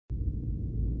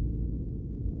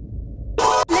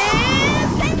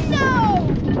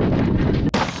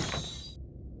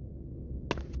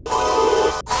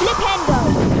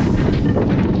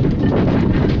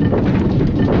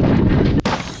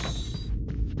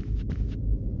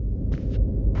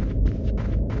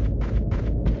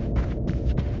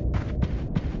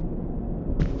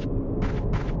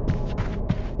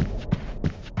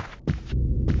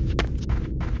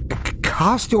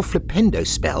Cast your flipendo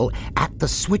spell at the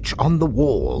switch on the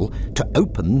wall to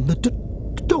open the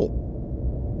door.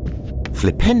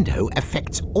 Flipendo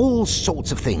affects all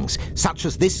sorts of things, such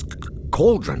as this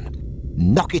cauldron.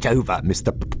 Knock it over,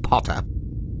 Mr. Potter.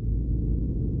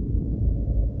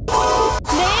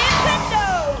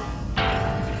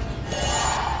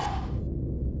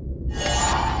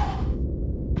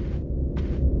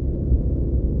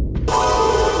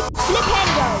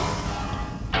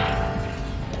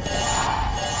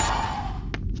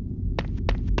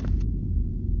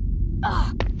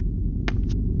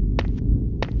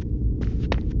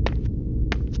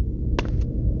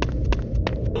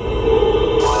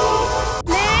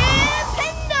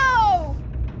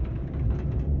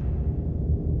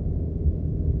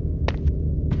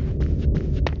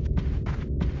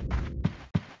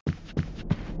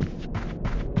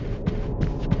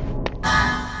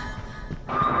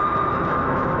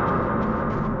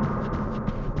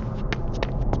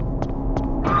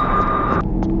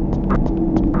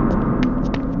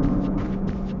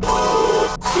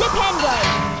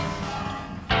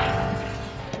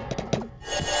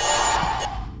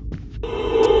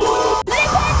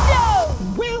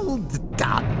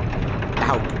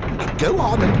 Go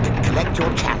on and collect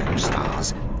your challenge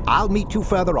stars. I'll meet you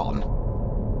further on.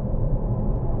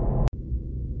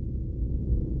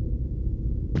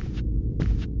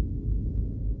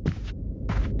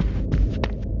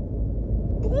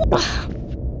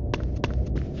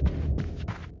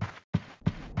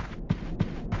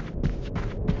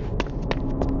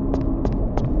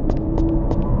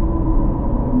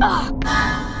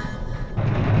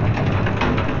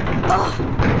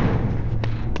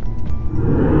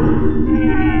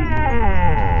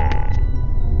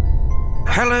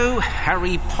 Hello,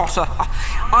 Harry Potter.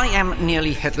 I am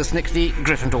nearly Headless Nick, the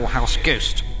Gryffindor House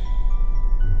Ghost.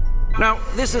 Now,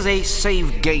 this is a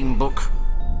saved game book.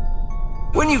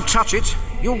 When you touch it,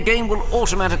 your game will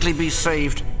automatically be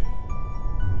saved.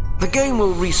 The game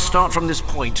will restart from this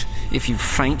point if you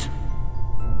faint.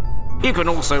 You can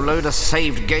also load a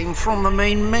saved game from the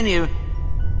main menu.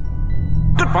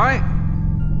 Goodbye.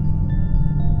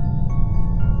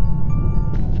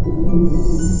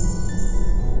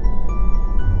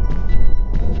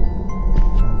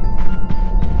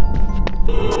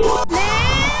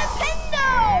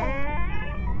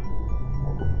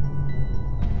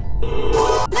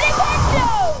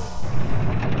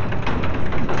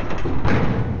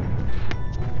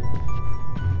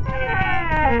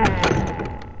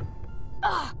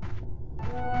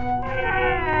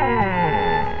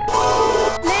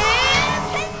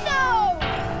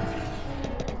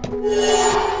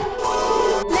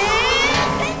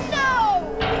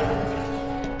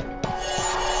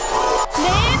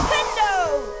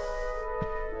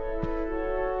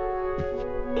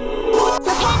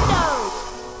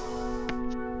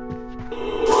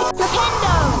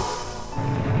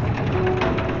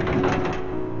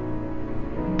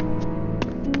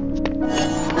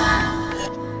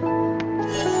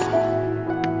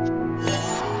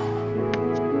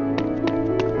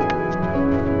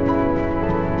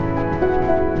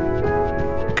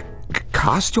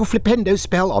 Cast your flipendo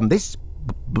spell on this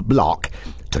block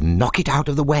to knock it out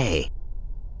of the way.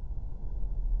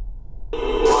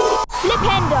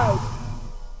 Flipendo!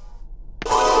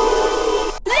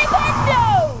 Flipendo!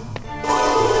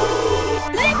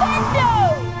 Flipendo!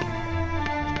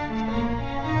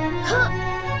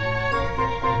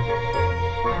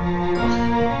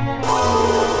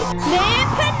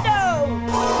 Flipendo!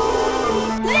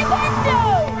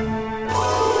 Flipendo!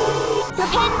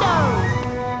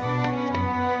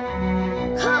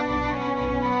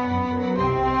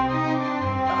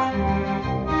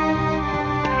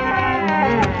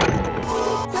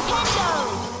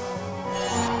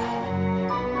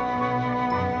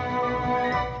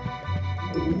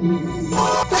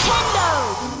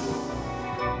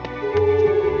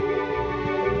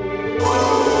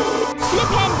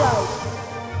 Flipendo!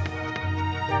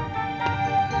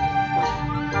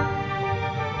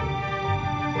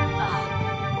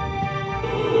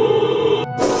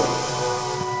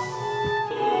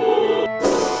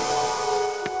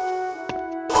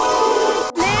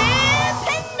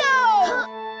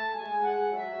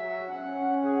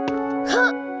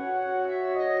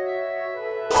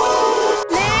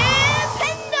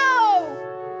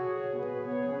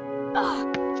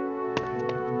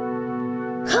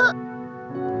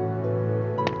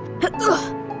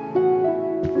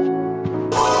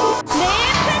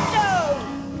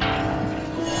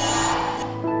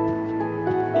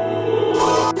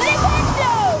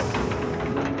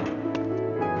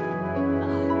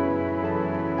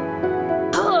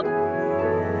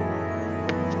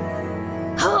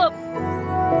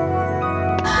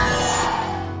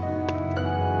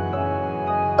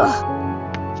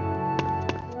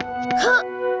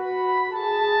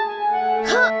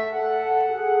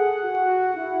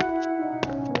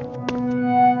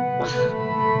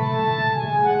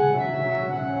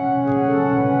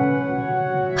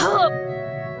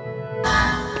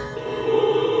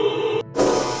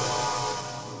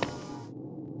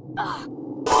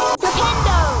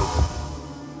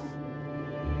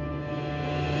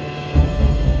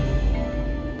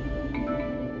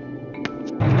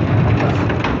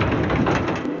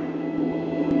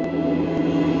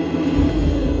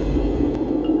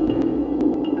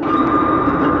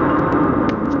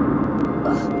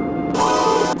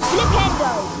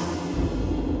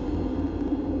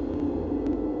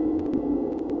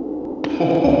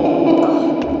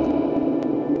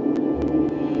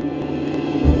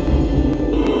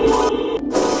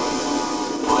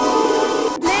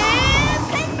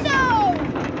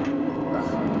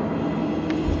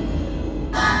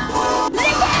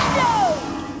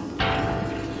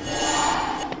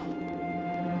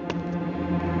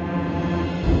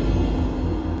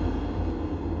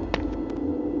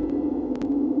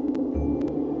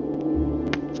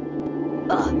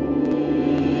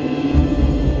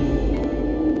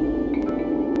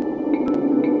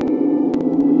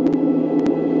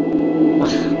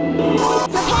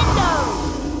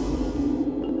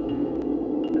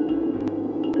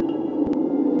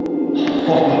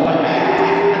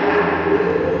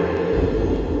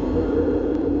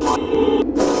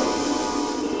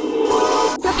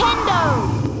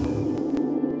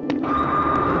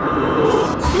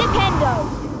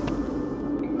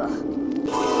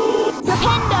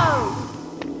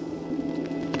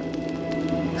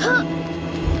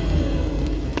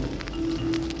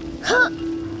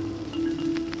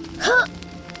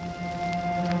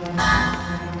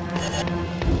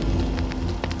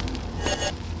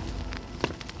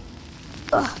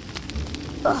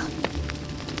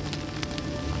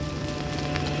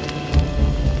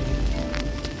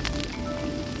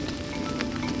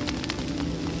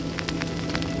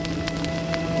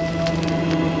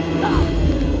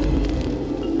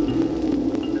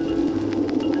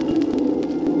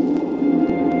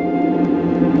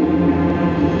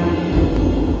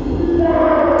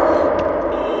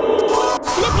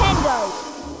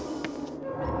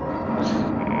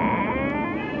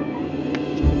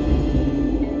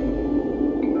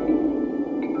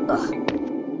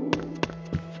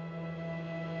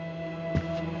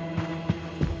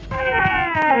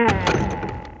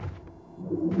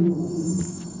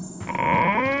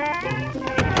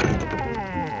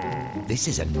 This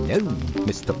is a gnome,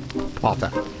 Mr. Potter.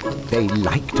 They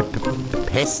like to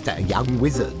pester young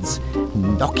wizards.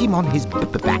 Knock him on his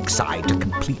backside to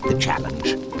complete the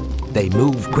challenge. They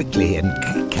move quickly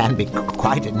and can be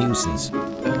quite a nuisance.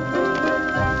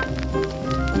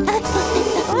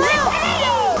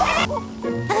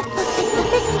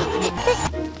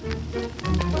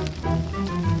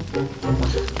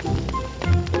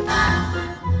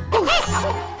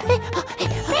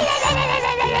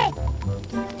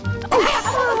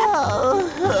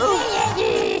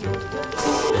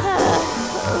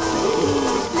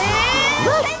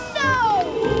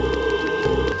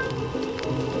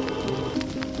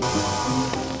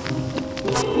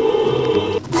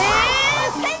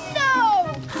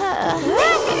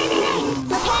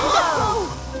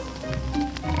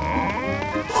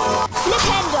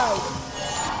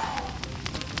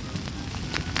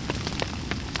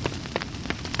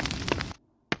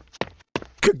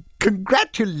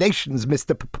 Congratulations,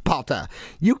 Mr. Potter.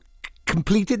 You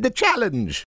completed the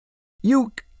challenge.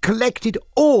 You collected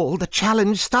all the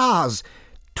challenge stars.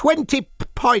 20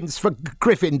 points for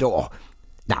Gryffindor.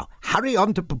 Now, hurry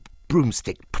on to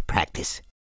broomstick practice.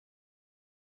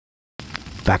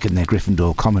 Back in their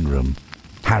Gryffindor common room,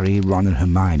 Harry, Ron and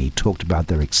Hermione talked about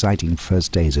their exciting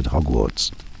first days at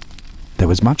Hogwarts. There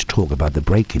was much talk about the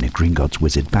break-in at Gringotts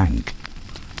Wizard Bank.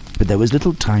 But there was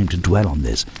little time to dwell on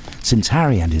this, since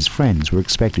Harry and his friends were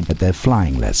expected at their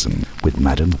flying lesson with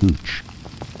Madame Hooch.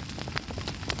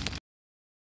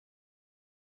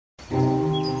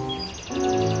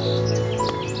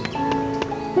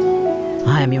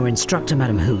 I am your instructor,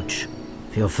 Madame Hooch.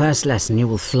 For your first lesson, you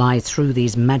will fly through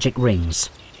these magic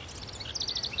rings.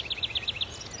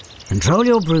 Control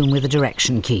your broom with the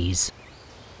direction keys.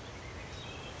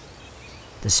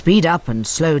 The speed up and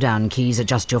slow down keys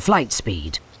adjust your flight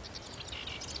speed.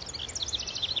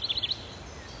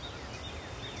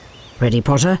 Ready,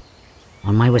 Potter?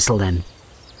 On my whistle, then.